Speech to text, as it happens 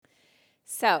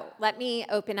So let me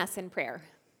open us in prayer.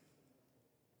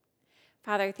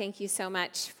 Father, thank you so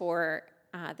much for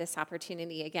this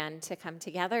opportunity again to come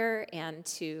together and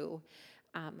to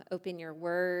open your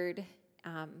word.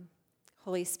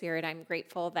 Holy Spirit, I'm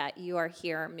grateful that you are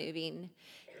here moving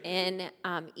in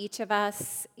each of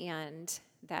us and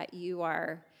that you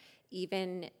are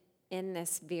even in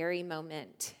this very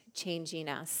moment changing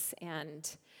us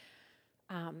and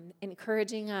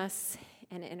encouraging us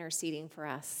and interceding for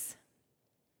us.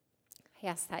 I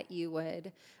ask that you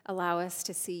would allow us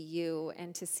to see you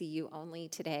and to see you only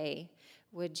today.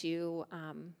 Would you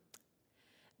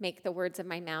make the words of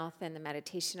my mouth and the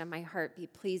meditation of my heart be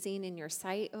pleasing in your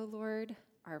sight, O Lord,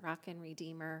 our rock and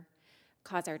redeemer?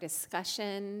 Cause our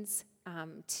discussions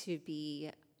to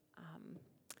be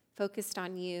focused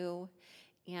on you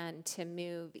and to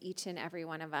move each and every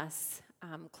one of us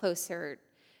closer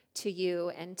to you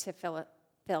and to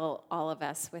fill all of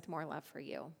us with more love for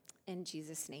you. In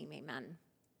Jesus' name, amen.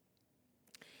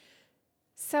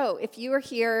 So if you were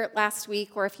here last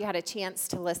week or if you had a chance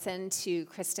to listen to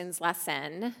Kristen's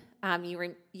lesson,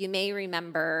 you may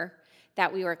remember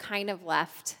that we were kind of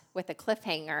left with a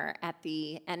cliffhanger at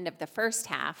the end of the first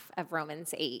half of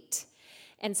Romans 8.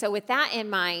 And so with that in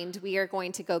mind, we are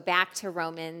going to go back to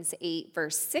Romans 8,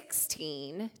 verse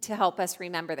 16 to help us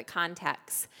remember the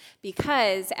context,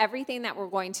 because everything that we're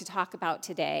going to talk about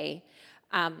today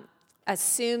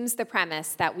assumes the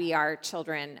premise that we are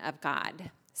children of God.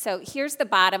 So here's the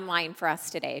bottom line for us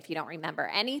today. If you don't remember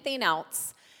anything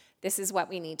else, this is what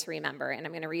we need to remember. And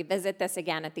I'm going to revisit this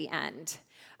again at the end.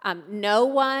 No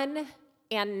one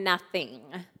and nothing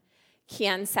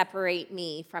can separate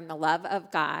me from the love of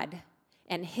God,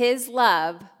 and his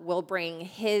love will bring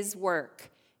his work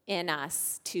in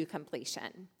us to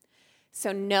completion.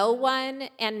 So no one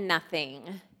and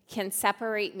nothing can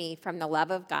separate me from the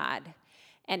love of God,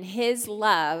 and his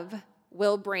love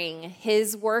will bring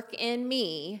his work in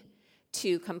me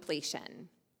to completion.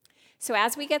 So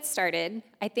as we get started,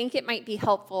 I think it might be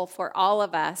helpful for all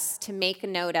of us to make a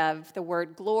note of the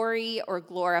word glory or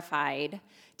glorified,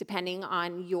 depending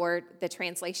on the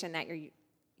translation that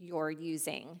you're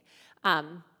using.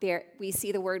 We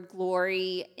see the word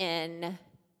glory in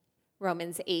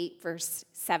Romans 8, verse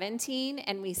 17,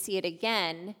 and we see it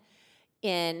again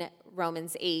in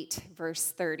Romans 8,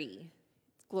 verse 30.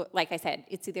 Like I said,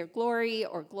 it's either glory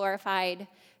or glorified,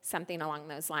 something along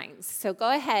those lines. So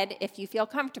go ahead, if you feel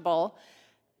comfortable,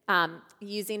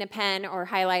 using a pen or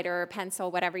highlighter or pencil,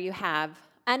 whatever you have,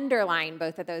 underline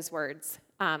both of those words.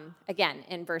 Again,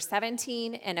 in verse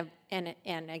 17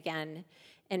 and again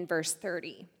in verse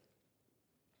 30.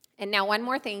 And now one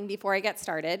more thing before I get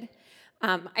started.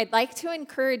 I'd like to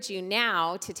encourage you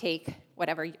now to take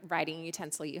whatever writing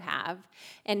utensil you have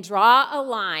and draw a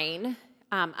line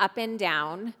up and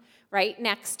down right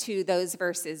next to those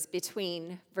verses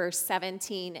between verse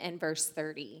 17 and verse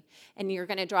 30. And you're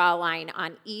going to draw a line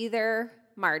on either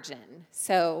margin.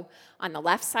 So on the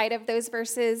left side of those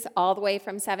verses, all the way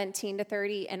from 17 to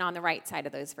 30, and on the right side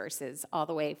of those verses, all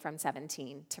the way from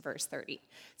 17 to verse 30.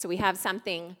 So we have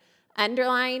something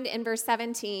underlined in verse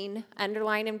 17,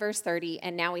 underlined in verse 30,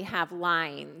 and now we have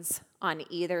lines on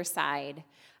either side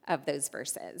of those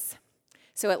verses.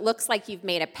 So it looks like you've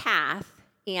made a path,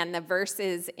 and the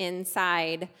verses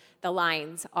inside the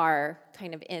lines are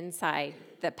kind of inside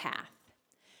the path.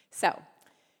 So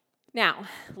now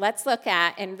let's look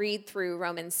at and read through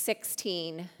Romans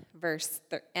 16, Romans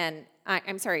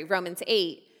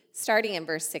 8, starting in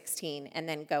verse 16, and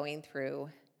then going through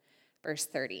verse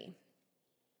 30.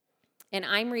 And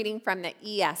I'm reading from the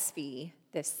ESV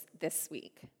this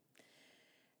week.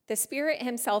 The Spirit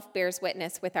himself bears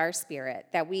witness with our spirit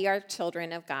that we are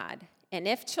children of God. And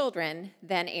if children,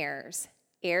 then heirs,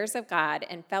 heirs of God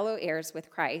and fellow heirs with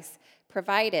Christ,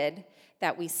 provided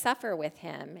that we suffer with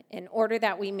him in order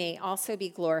that we may also be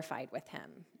glorified with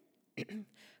him.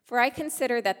 For I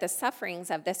consider that the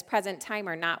sufferings of this present time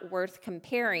are not worth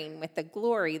comparing with the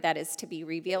glory that is to be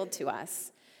revealed to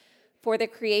us. For the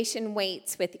creation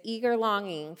waits with eager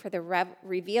longing for the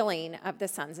revealing of the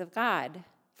sons of God.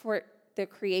 For the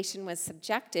creation was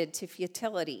subjected to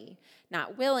futility,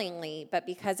 not willingly, but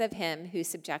because of him who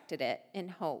subjected it, in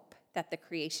hope that the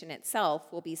creation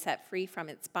itself will be set free from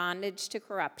its bondage to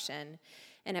corruption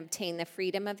and obtain the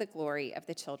freedom of the glory of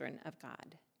the children of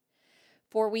God.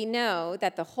 For we know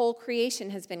that the whole creation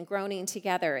has been groaning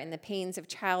together in the pains of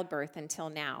childbirth until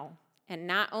now. And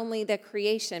not only the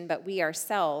creation, but we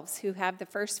ourselves, who have the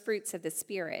first fruits of the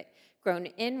Spirit, groan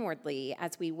inwardly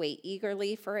as we wait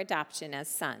eagerly for adoption as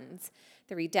sons,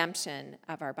 the redemption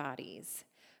of our bodies.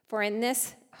 For in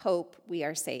this hope we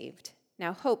are saved.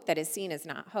 Now hope that is seen is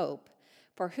not hope.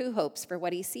 For who hopes for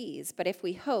what he sees? But if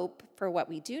we hope for what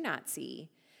we do not see,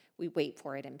 we wait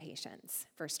for it in patience.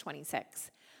 Verse 26.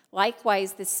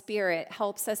 Likewise, the Spirit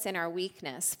helps us in our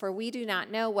weakness, for we do not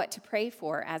know what to pray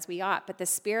for as we ought, but the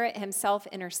Spirit himself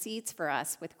intercedes for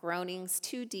us with groanings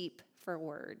too deep for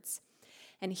words.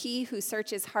 And he who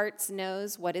searches hearts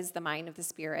knows what is the mind of the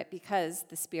Spirit, because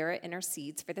the Spirit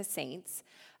intercedes for the saints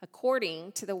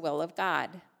according to the will of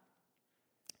God.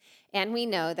 And we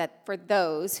know that for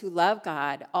those who love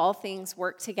God, all things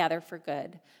work together for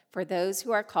good, for those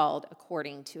who are called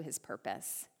according to his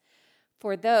purpose.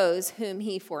 For those whom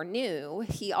he foreknew,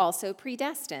 he also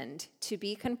predestined to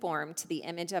be conformed to the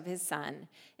image of his Son,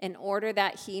 in order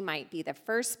that he might be the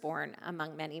firstborn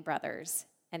among many brothers.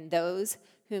 And those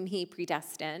whom he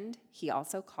predestined, he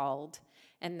also called.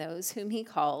 And those whom he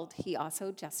called, he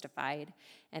also justified.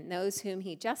 And those whom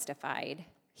he justified,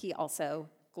 he also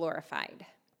glorified.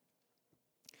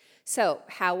 So,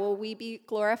 how will we be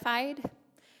glorified?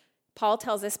 Paul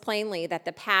tells us plainly that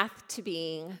the path to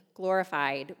being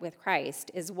glorified with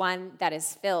Christ is one that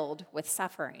is filled with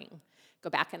suffering. Go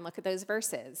back and look at those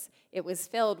verses. It was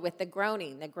filled with the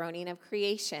groaning of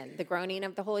creation, the groaning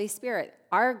of the Holy Spirit,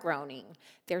 our groaning.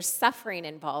 There's suffering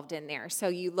involved in there. So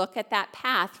you look at that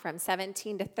path from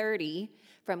 17 to 30,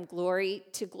 from glory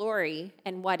to glory,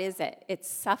 and what is it? It's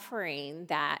suffering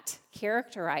that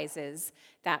characterizes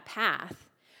that path.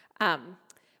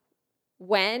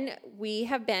 When we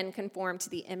have been conformed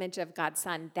to the image of God's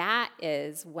Son, that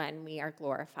is when we are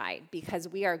glorified, because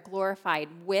we are glorified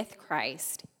with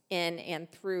Christ in and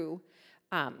through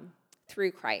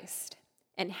Christ.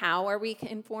 And how are we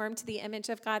conformed to the image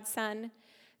of God's Son?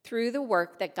 Through the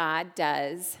work that God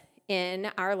does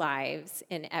in our lives,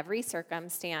 in every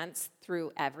circumstance,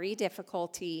 through every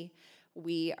difficulty,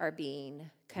 we are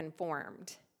being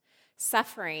conformed.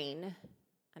 Suffering,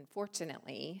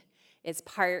 unfortunately, is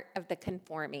part of the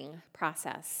conforming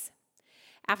process.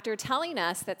 After telling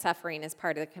us that suffering is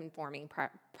part of the conforming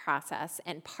process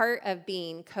and part of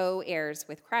being co-heirs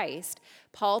with Christ,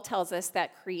 Paul tells us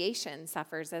that creation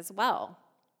suffers as well.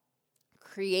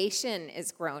 Creation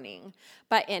is groaning,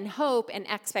 but in hope and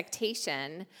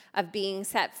expectation of being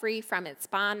set free from its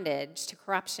bondage to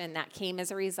corruption that came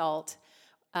as a result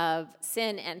of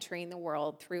sin entering the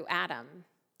world through Adam.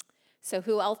 So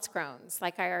who else groans?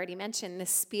 Like I already mentioned, the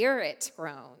Spirit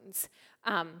groans.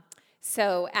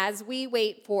 So as we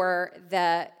wait for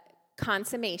the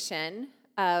consummation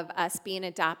of us being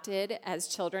adopted as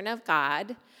children of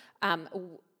God,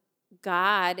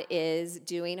 God is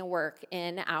doing a work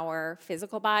in our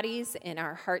physical bodies, in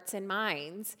our hearts and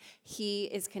minds. He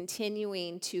is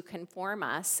continuing to conform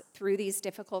us through these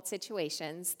difficult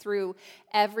situations, through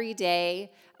every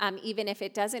day, even if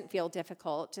it doesn't feel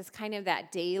difficult, just kind of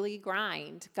that daily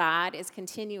grind. God is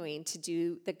continuing to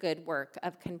do the good work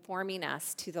of conforming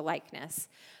us to the likeness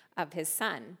of his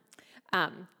Son.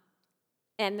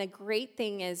 And the great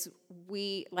thing is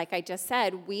we, like I just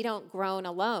said, we don't groan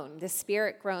alone. The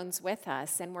Spirit groans with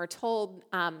us. And we're told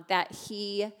that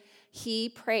he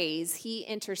prays, he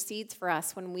intercedes for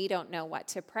us when we don't know what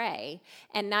to pray.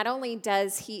 And not only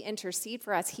does he intercede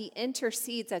for us, he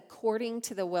intercedes according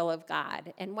to the will of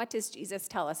God. And what does Jesus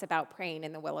tell us about praying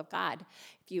in the will of God?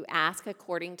 If you ask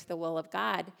according to the will of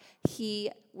God,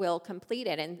 he will complete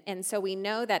it. And so we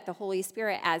know that the Holy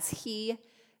Spirit, as he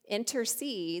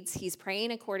intercedes, he's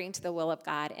praying according to the will of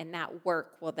God, and that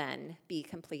work will then be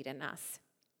complete in us.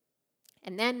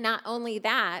 And then not only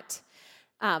that,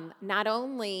 not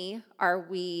only are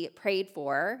we prayed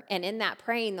for, and in that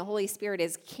praying, the Holy Spirit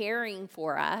is caring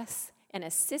for us and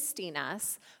assisting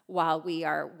us while we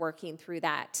are working through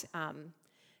that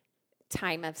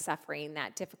time of suffering,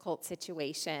 that difficult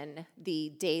situation,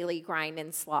 the daily grind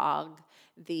and slog,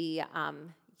 the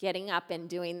getting up and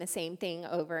doing the same thing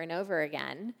over and over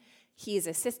again. He's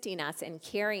assisting us and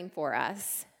caring for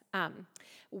us.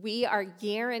 We are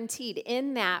guaranteed,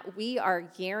 in that we are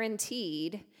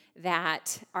guaranteed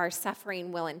that our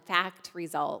suffering will in fact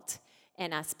result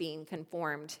in us being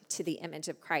conformed to the image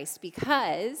of Christ,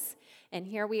 because, and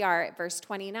here we are at verse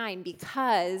 29,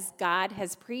 because God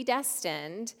has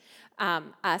predestined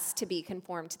us to be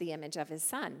conformed to the image of his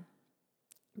Son.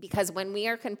 Because when we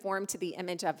are conformed to the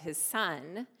image of his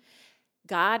Son,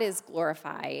 God is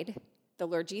glorified, the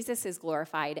Lord Jesus is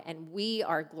glorified, and we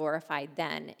are glorified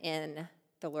then in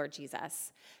the Lord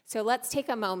Jesus. So let's take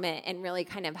a moment and really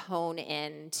kind of hone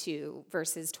in to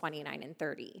verses 29 and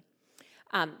 30.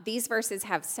 These verses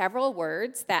have several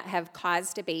words that have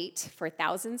caused debate for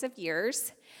thousands of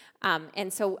years.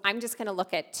 And so I'm just going to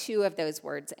look at two of those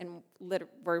words, and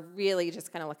we're really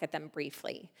just going to look at them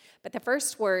briefly. But the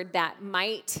first word that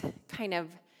might kind of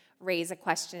raise a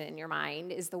question in your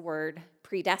mind is the word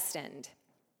predestined.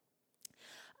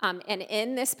 And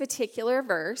in this particular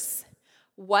verse,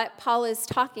 what Paul is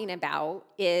talking about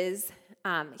is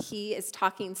he is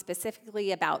talking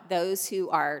specifically about those who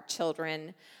are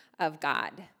children of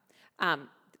God.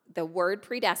 The word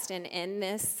predestined in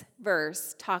this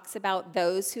verse talks about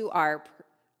those who are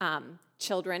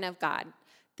children of God,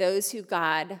 those who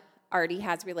God already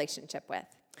has relationship with.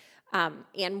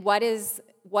 And what is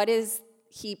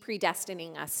he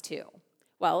predestining us to?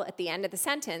 Well, at the end of the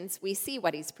sentence, we see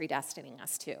what he's predestining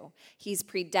us to. He's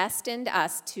predestined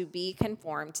us to be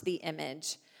conformed to the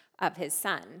image of his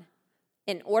Son,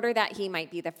 in order that he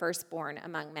might be the firstborn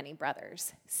among many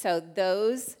brothers. So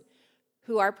those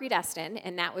who are predestined,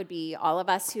 and that would be all of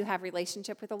us who have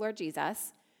relationship with the Lord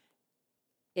Jesus.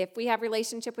 If we have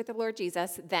relationship with the Lord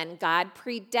Jesus, then God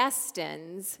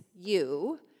predestines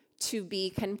you to be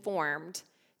conformed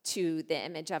to the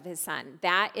image of his Son.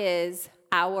 That is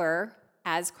our,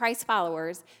 as Christ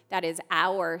followers, that is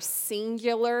our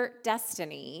singular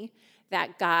destiny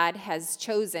that God has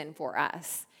chosen for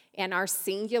us. And our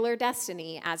singular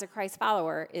destiny as a Christ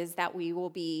follower is that we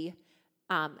will be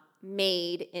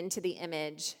made into the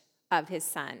image of his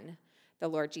Son, the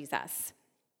Lord Jesus.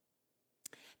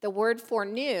 The word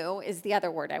foreknew is the other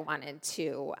word I wanted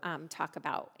to talk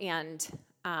about. And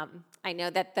I know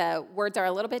that the words are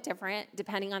a little bit different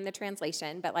depending on the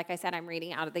translation, but like I said, I'm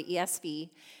reading out of the ESV,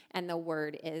 and the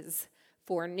word is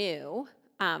foreknew.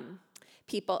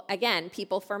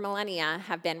 People for millennia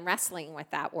have been wrestling with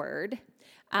that word.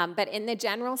 But in the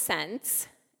general sense,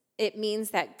 it means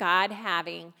that God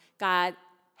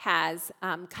has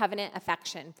covenant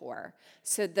affection for.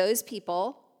 So those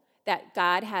people that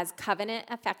God has covenant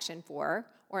affection for,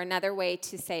 or another way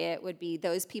to say it would be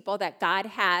those people that God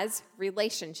has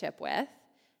relationship with,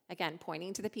 again,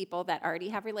 pointing to the people that already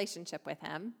have relationship with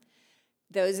him,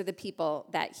 those are the people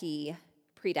that he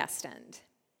predestined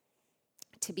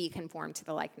to be conformed to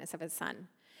the likeness of his Son.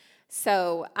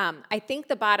 So I think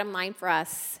the bottom line for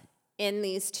us in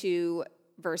these two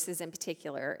verses in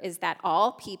particular is that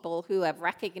all people who have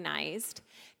recognized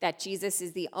that Jesus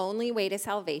is the only way to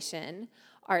salvation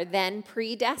are then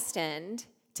predestined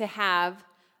to have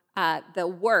the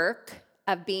work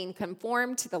of being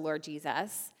conformed to the Lord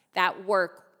Jesus. That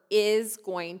work is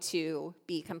going to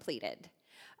be completed.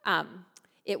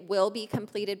 It will be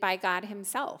completed by God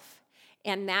himself.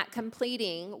 And that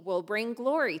completing will bring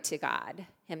glory to God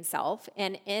himself.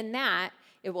 And in that,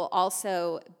 it will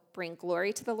also bring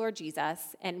glory to the Lord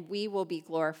Jesus, and we will be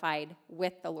glorified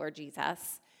with the Lord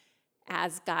Jesus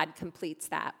as God completes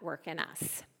that work in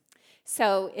us.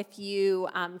 So if you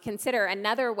consider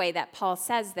another way that Paul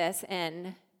says this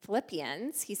in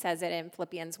Philippians, he says it in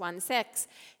Philippians 1:6,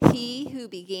 he who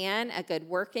began a good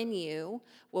work in you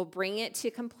will bring it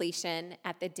to completion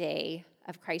at the day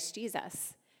of Christ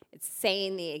Jesus. It's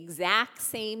saying the exact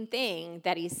same thing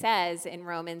that he says in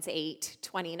Romans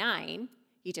 8:29.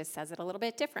 He just says it a little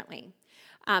bit differently.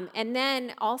 And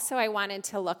then also I wanted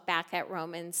to look back at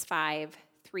Romans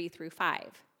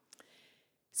 5:3-5.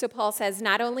 So Paul says,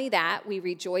 not only that, we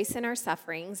rejoice in our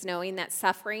sufferings, knowing that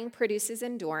suffering produces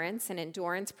endurance, and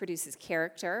endurance produces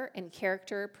character, and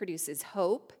character produces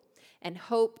hope. And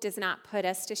hope does not put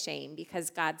us to shame, because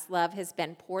God's love has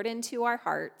been poured into our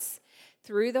hearts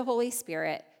through the Holy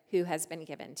Spirit who has been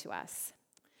given to us.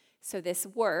 So this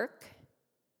work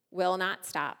will not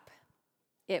stop.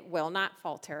 It will not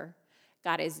falter.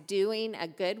 God is doing a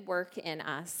good work in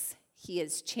us. He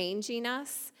is changing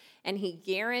us, and he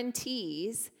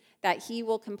guarantees that he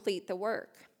will complete the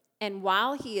work. And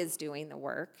while he is doing the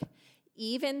work,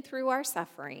 even through our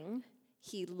suffering,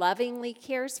 he lovingly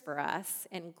cares for us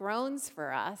and groans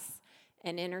for us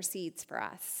and intercedes for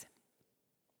us.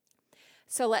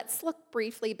 So let's look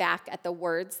briefly back at the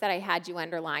words that I had you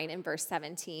underline in verse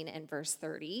 17 and verse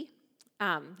 30.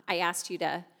 I asked you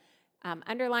to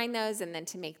underline those and then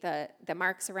to make the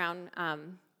marks around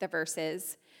the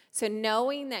verses. So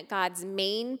knowing that God's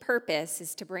main purpose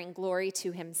is to bring glory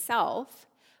to himself,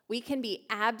 we can be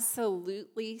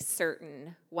absolutely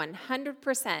certain,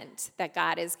 100%, that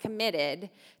God is committed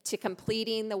to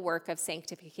completing the work of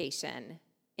sanctification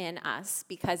in us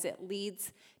because it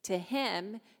leads to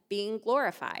him being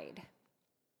glorified.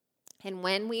 And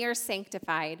when we are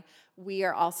sanctified, we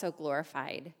are also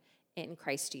glorified in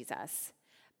Christ Jesus.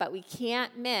 But we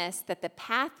can't miss that the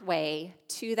pathway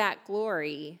to that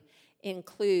glory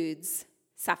includes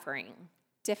suffering,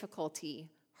 difficulty,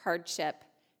 hardship,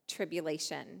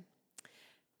 tribulation.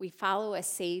 We follow a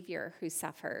Savior who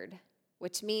suffered,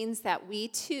 which means that we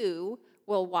too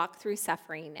will walk through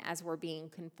suffering as we're being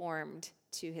conformed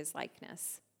to his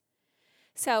likeness.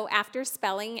 So after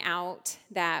spelling out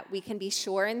that we can be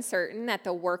sure and certain that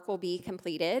the work will be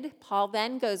completed, Paul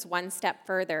then goes one step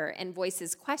further and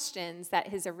voices questions that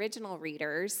his original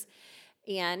readers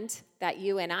and that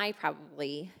you and I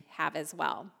probably have as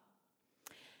well.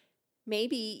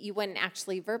 Maybe you wouldn't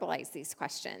actually verbalize these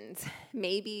questions.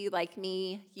 Maybe, like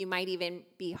me, you might even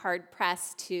be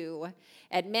hard-pressed to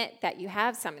admit that you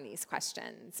have some of these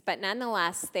questions. But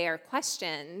nonetheless, they are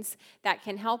questions that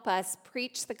can help us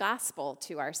preach the gospel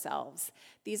to ourselves.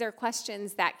 These are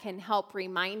questions that can help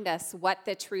remind us what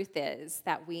the truth is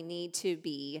that we need to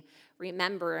be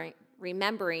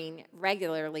remembering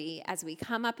regularly as we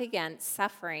come up against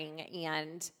suffering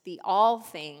and the all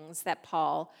things that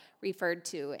Paul referred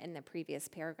to in the previous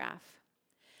paragraph.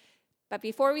 But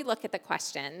before we look at the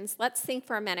questions, let's think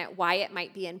for a minute why it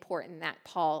might be important that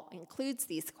Paul includes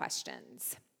these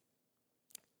questions.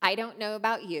 I don't know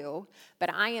about you,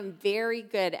 but I am very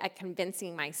good at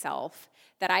convincing myself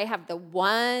that I have the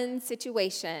one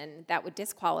situation that would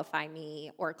disqualify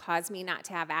me or cause me not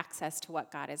to have access to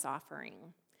what God is offering.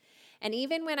 And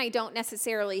even when I don't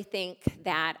necessarily think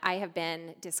that I have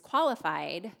been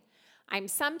disqualified, I'm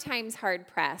sometimes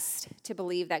hard-pressed to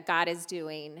believe that God is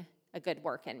doing a good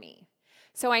work in me.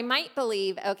 So I might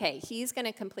believe, okay, he's going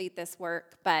to complete this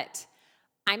work, but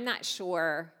I'm not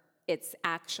sure it's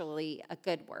actually a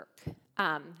good work.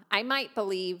 I might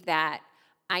believe that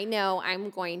I know I'm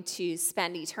going to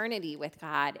spend eternity with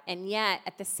God, and yet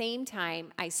at the same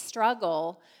time, I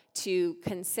struggle to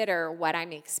consider what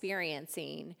I'm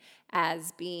experiencing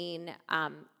as being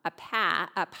a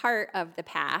part of the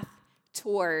path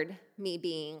toward me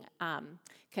being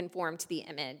conformed to the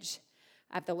image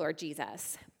of the Lord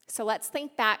Jesus. So let's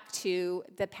think back to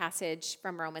the passage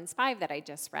from Romans 5 that I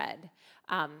just read,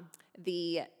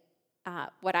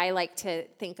 what I like to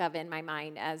think of in my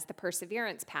mind as the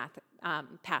perseverance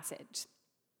passage,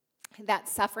 that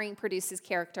suffering produces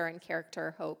character, and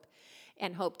character hope,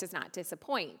 and hope does not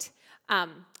disappoint.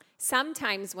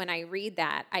 Sometimes when I read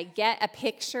that, I get a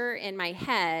picture in my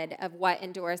head of what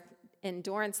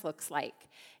endurance looks like.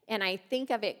 And I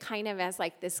think of it kind of as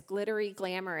like this glittery,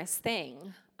 glamorous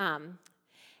thing.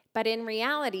 But in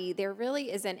reality, there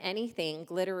really isn't anything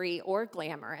glittery or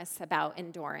glamorous about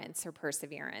endurance or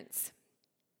perseverance.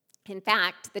 In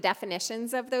fact, the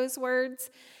definitions of those words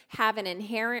have an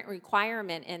inherent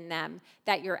requirement in them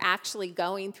that you're actually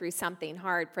going through something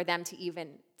hard for them to even,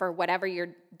 for whatever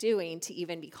you're doing, to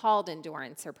even be called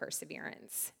endurance or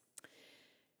perseverance.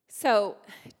 So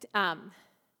I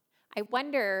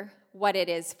wonder what it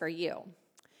is for you.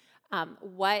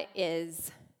 What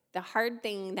is the hard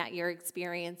thing that you're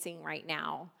experiencing right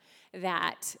now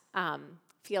that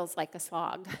feels like a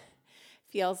slog,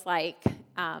 feels like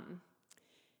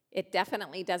it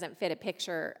definitely doesn't fit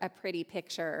a pretty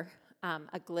picture,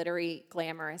 a glittery,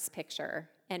 glamorous picture.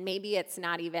 And maybe it's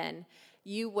not even,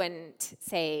 you wouldn't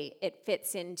say it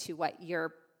fits into what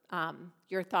your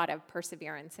thought of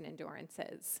perseverance and endurance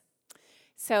is.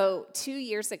 So 2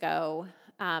 years ago,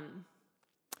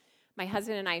 my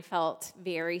husband and I felt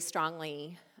very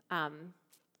strongly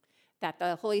that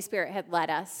the Holy Spirit had led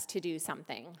us to do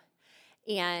something.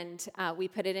 And we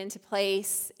put it into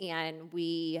place, and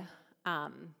we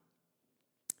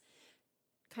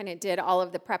kind of did all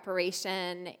of the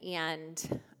preparation,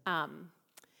 and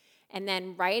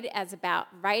then right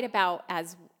about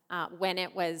as when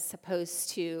it was supposed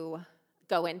to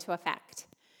go into effect,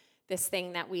 this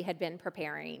thing that we had been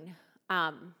preparing.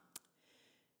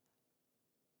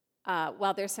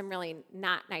 Well, there's some really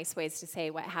not nice ways to say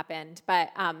what happened,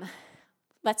 but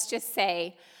let's just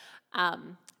say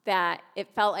that it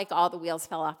felt like all the wheels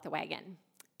fell off the wagon.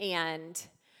 And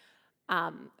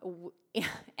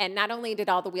not only did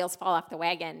all the wheels fall off the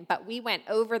wagon, but we went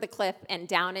over the cliff and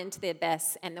down into the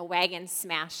abyss, and the wagon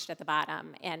smashed at the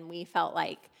bottom, and we felt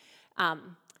like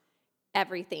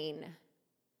everything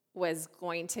was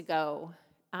going to go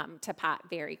to pot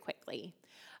very quickly.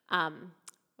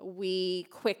 We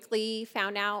quickly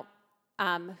found out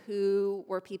who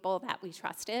were people that we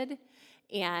trusted,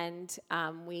 and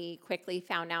we quickly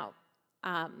found out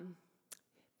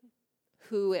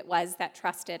who it was that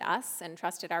trusted us and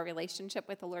trusted our relationship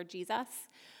with the Lord Jesus.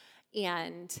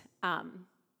 And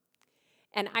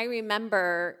I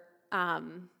remember,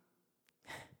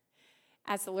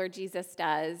 as the Lord Jesus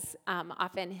does,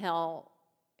 often he'll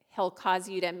cause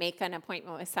you to make an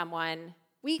appointment with someone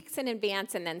weeks in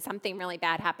advance, and then something really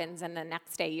bad happens, and the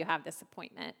next day you have this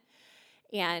appointment.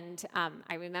 And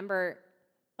I remember,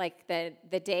 like,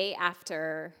 the day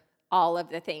after all of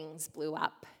the things blew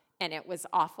up, and it was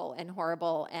awful and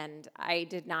horrible, and I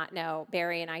did not know,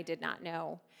 Barry and I did not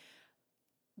know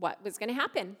what was going to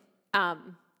happen.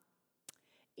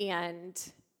 And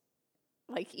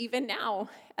like even now,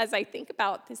 as I think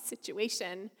about this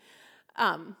situation,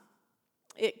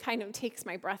 it kind of takes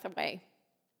my breath away.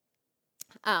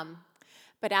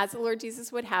 But as the Lord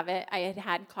Jesus would have it, I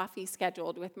had coffee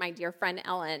scheduled with my dear friend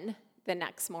Ellen the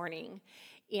next morning.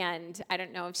 And I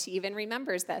don't know if she even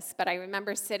remembers this, but I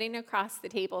remember sitting across the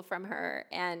table from her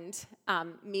and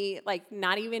me like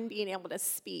not even being able to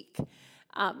speak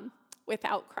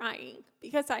without crying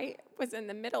because I was in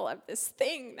the middle of this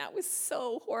thing that was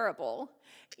so horrible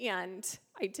and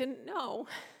I didn't know.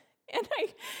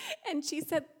 And she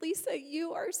said, Lisa,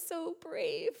 you are so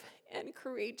brave and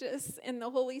courageous, and the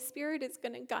Holy Spirit is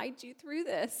going to guide you through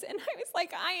this. And I was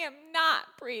like, I am not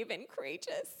brave and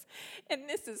courageous, and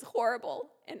this is horrible,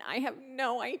 and I have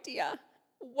no idea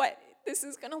what this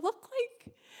is going to look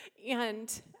like.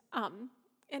 And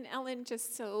Ellen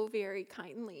just so very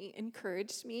kindly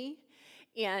encouraged me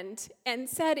and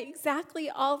said exactly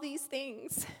all these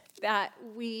things that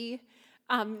we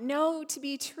know to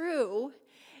be true.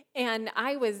 And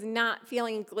I was not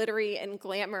feeling glittery and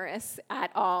glamorous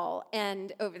at all.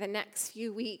 And over the next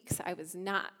few weeks, I was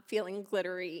not feeling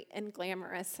glittery and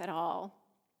glamorous at all.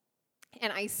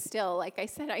 And I still, like I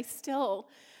said, I still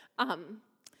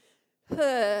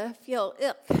feel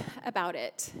ick about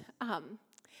it.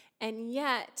 And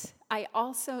yet, I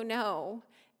also know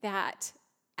that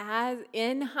as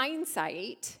in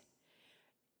hindsight,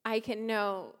 I can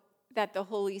know that the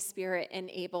Holy Spirit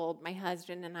enabled my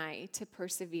husband and I to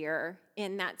persevere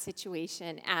in that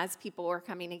situation as people were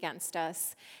coming against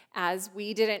us, as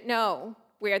we didn't know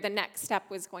where the next step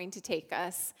was going to take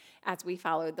us as we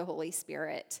followed the Holy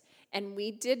Spirit. And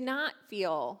we did not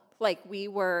feel like we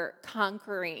were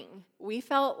conquering. We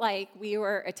felt like we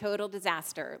were a total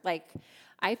disaster. Like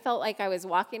I felt like I was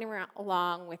walking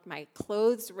along with my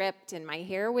clothes ripped and my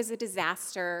hair was a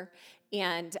disaster.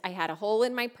 And I had a hole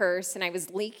in my purse, and I was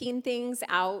leaking things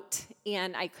out,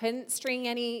 and I couldn't string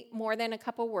any more than a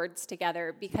couple words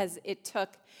together because it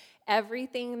took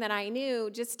everything that I knew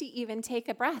just to even take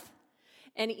a breath,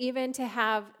 and even to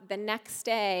have the next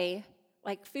day,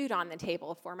 like food on the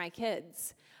table for my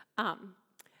kids.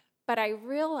 But I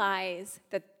realize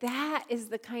that that is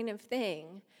the kind of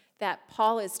thing that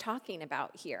Paul is talking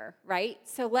about here, right?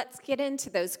 So let's get into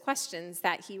those questions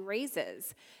that he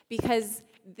raises, because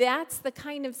that's the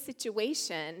kind of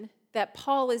situation that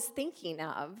Paul is thinking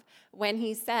of when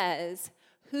he says,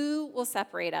 who will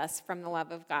separate us from the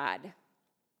love of God?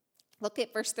 Look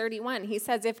at verse 31. He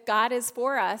says, if God is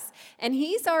for us, and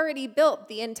he's already built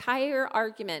the entire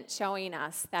argument showing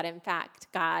us that, in fact,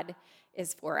 God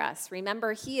is for us.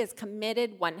 Remember, he is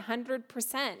committed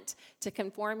 100% to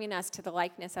conforming us to the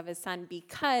likeness of his son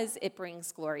because it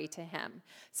brings glory to him.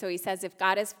 So he says, if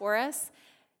God is for us,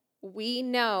 we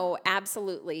know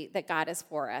absolutely that God is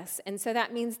for us. And so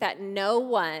that means that no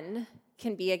one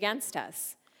can be against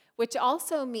us, which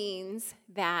also means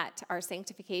that our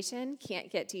sanctification can't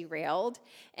get derailed.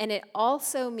 And it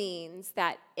also means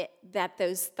that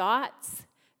those thoughts,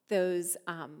 those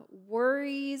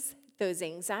worries, those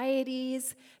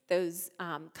anxieties, those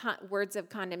words of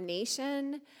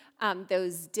condemnation,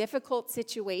 those difficult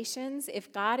situations,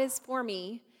 if God is for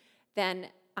me, then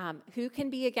who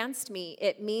can be against me?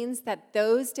 It means that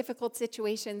those difficult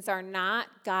situations are not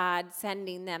God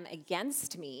sending them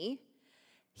against me.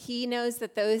 He knows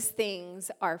that those things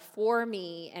are for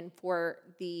me and for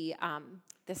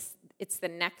it's the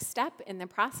next step in the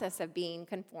process of being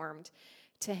conformed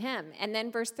to him. And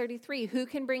then verse 33, who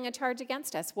can bring a charge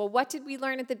against us? Well, what did we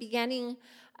learn at the beginning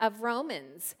of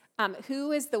Romans?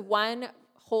 Who is the one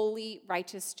holy,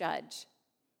 righteous judge?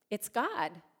 It's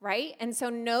God, right? And so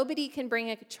nobody can bring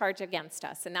a charge against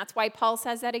us. And that's why Paul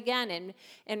says that again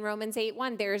in Romans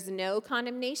 8:1. There is no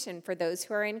condemnation for those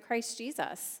who are in Christ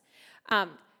Jesus.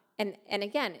 And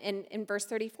again, in verse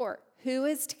 34, who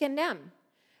is to condemn?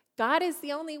 God is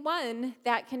the only one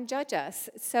that can judge us.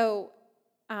 So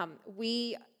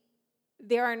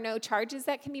there are no charges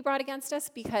that can be brought against us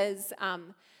because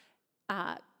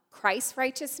Christ's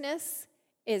righteousness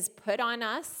is put on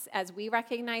us as we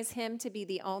recognize him to be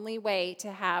the only way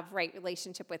to have right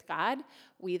relationship with God.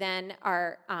 We then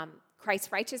are,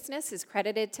 Christ's righteousness is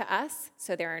credited to us,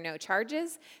 so there are no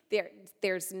charges.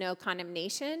 There's no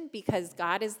condemnation because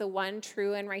God is the one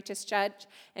true and righteous judge,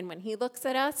 and when he looks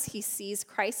at us, he sees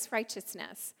Christ's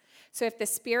righteousness. So if the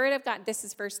Spirit of God, this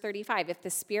is verse 35, if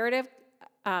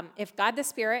God the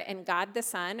Spirit and God the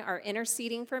Son are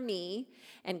interceding for me,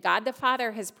 and God the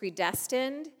Father has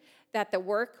predestined that the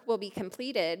work will be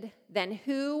completed, then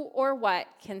who or what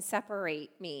can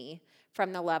separate me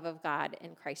from the love of God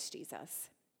in Christ Jesus?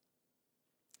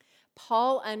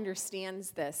 Paul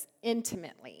understands this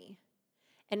intimately,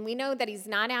 And we know that he's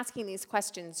not asking these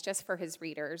questions just for his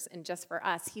readers and just for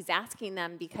us. He's asking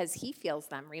them because he feels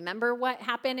them. Remember what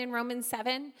happened in Romans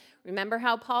 7? Remember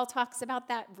how Paul talks about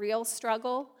that real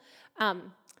struggle?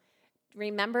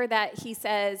 Remember that he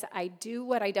says, I do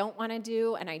what I don't want to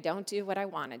do, and I don't do what I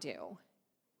want to do.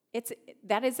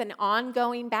 That is an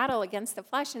ongoing battle against the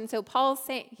flesh. And so Paul's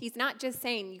saying, he's not just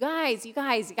saying, you guys, you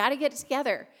got to get it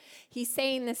together. He's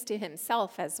saying this to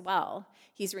himself as well.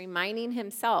 He's reminding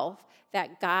himself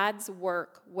that God's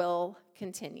work will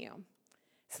continue.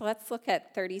 So let's look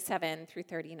at 37 through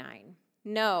 39.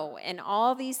 No, in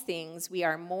all these things we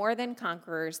are more than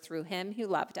conquerors through him who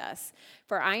loved us.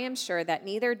 For I am sure that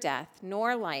neither death,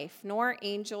 nor life, nor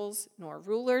angels, nor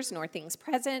rulers, nor things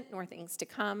present, nor things to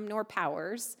come, nor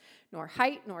powers, nor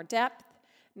height, nor depth,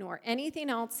 nor anything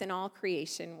else in all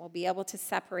creation will be able to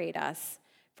separate us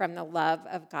from the love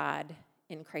of God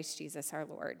in Christ Jesus our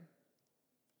Lord.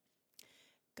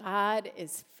 God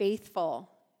is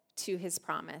faithful to his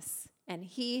promise. And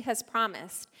he has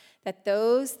promised that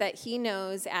those that he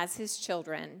knows as his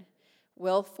children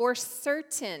will for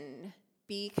certain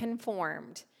be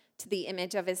conformed to the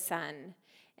image of his Son,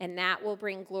 and that will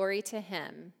bring glory to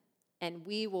him, and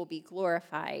we will be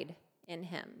glorified in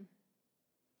him.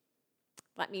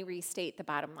 Let me restate the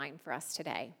bottom line for us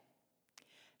today.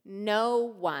 No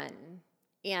one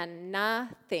and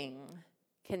nothing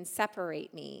can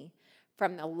separate me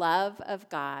from the love of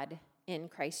God in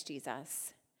Christ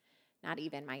Jesus. Not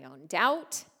even my own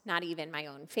doubt, not even my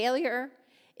own failure.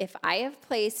 If I have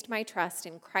placed my trust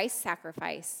in Christ's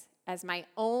sacrifice as my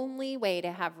only way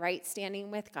to have right standing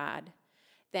with God,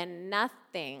 then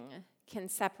nothing can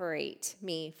separate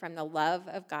me from the love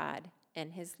of God,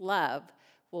 and his love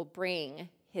will bring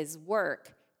his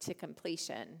work to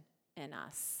completion in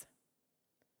us.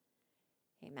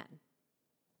 Amen.